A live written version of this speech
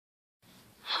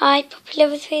Hi,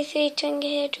 Popular with 332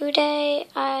 here today.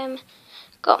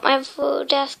 Got my full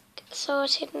desk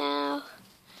sorted now,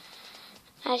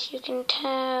 as you can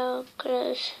tell,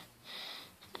 because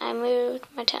I moved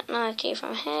my technology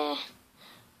from here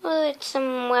to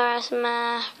somewhere else in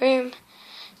my room.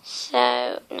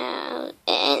 So now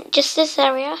it ain't just this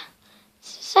area.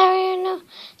 No.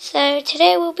 So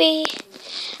today will be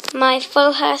my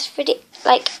Fullhurst video,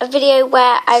 like a video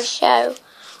where I show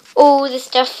all the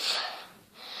stuff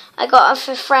I got off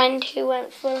a friend who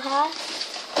went Fullhurst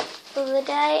for the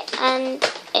day, and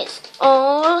it's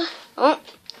all.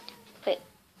 Wait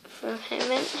for a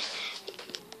moment.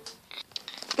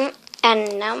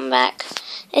 And now I'm back.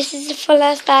 This is the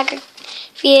Fullhurst bag.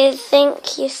 If you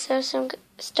think you saw some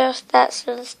stuff, that's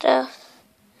all the stuff.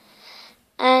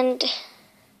 And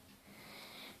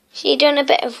she done a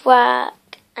bit of work,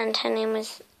 and her name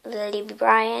was Lily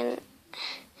Bryan.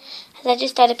 I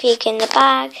just had a peek in the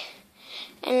bag,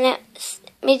 and let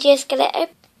me just get it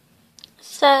open.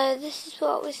 So this is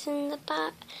what was in the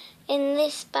bag, in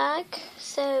this bag.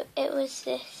 So it was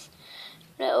this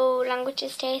little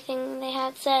languages day thing they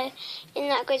had. So in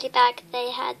that goodie bag they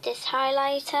had this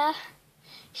highlighter,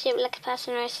 shaped like a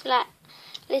personalised flat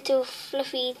little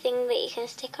fluffy thing that you can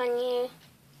stick on you.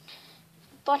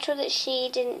 Bottle that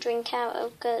she didn't drink out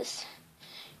of because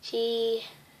she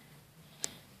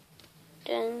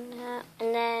done that,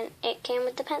 and then it came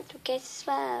with the pencil case as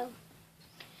well.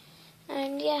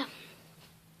 And yeah,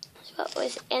 that's what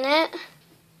was in it.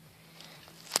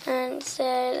 And so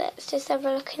let's just have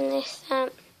a look in this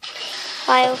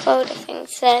file folder thing.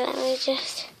 So let me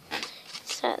just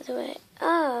start the way.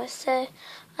 Oh, so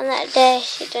on that day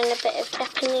she done a bit of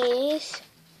Japanese.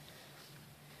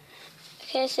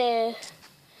 Okay, so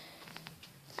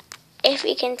if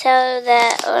you can tell,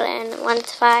 they're all in 1 to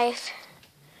 5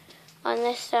 on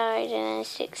this side and then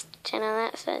 6 to 10 on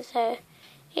that side. So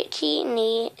Ichi,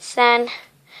 ni, san,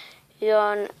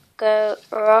 yon, go,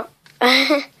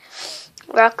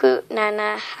 raku,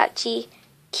 nana, hachi,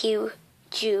 kyu,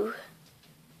 ju.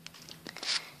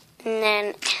 And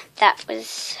then that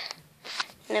was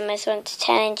numbers 1 to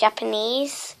 10 in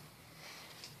Japanese.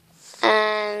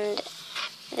 And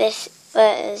this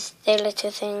was the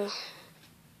little thing.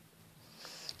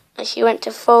 She went to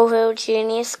Fullhurst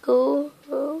Junior School.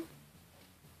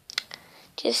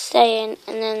 Just saying.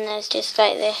 And then there's just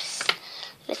like this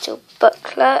little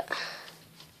booklet.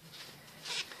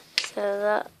 So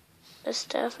that the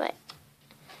stuff like.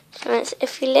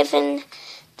 If you live in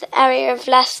the area of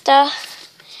Leicester,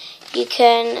 you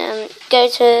can go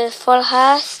to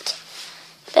Fullhurst.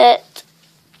 But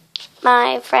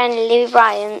my friend Lily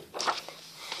Bryan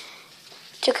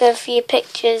took a few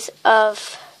pictures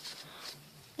of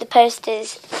the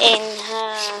posters in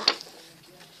her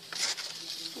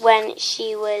when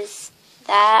she was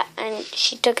there, and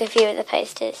she took a few of the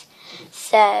posters.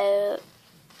 So,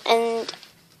 and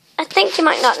I think you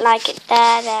might not like it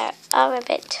there. They are a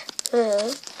bit.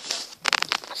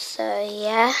 So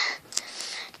yeah,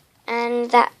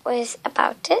 and that was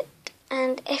about it.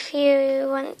 And if you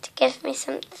want to give me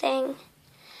something,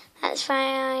 that's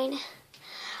fine.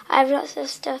 I have lots of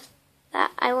stuff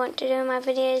that I want to do in my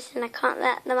videos, and I can't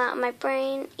let them out of my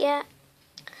brain yet.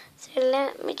 So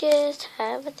let me just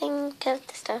have a think of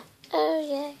the stuff. Oh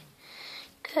yeah.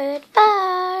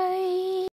 Goodbye.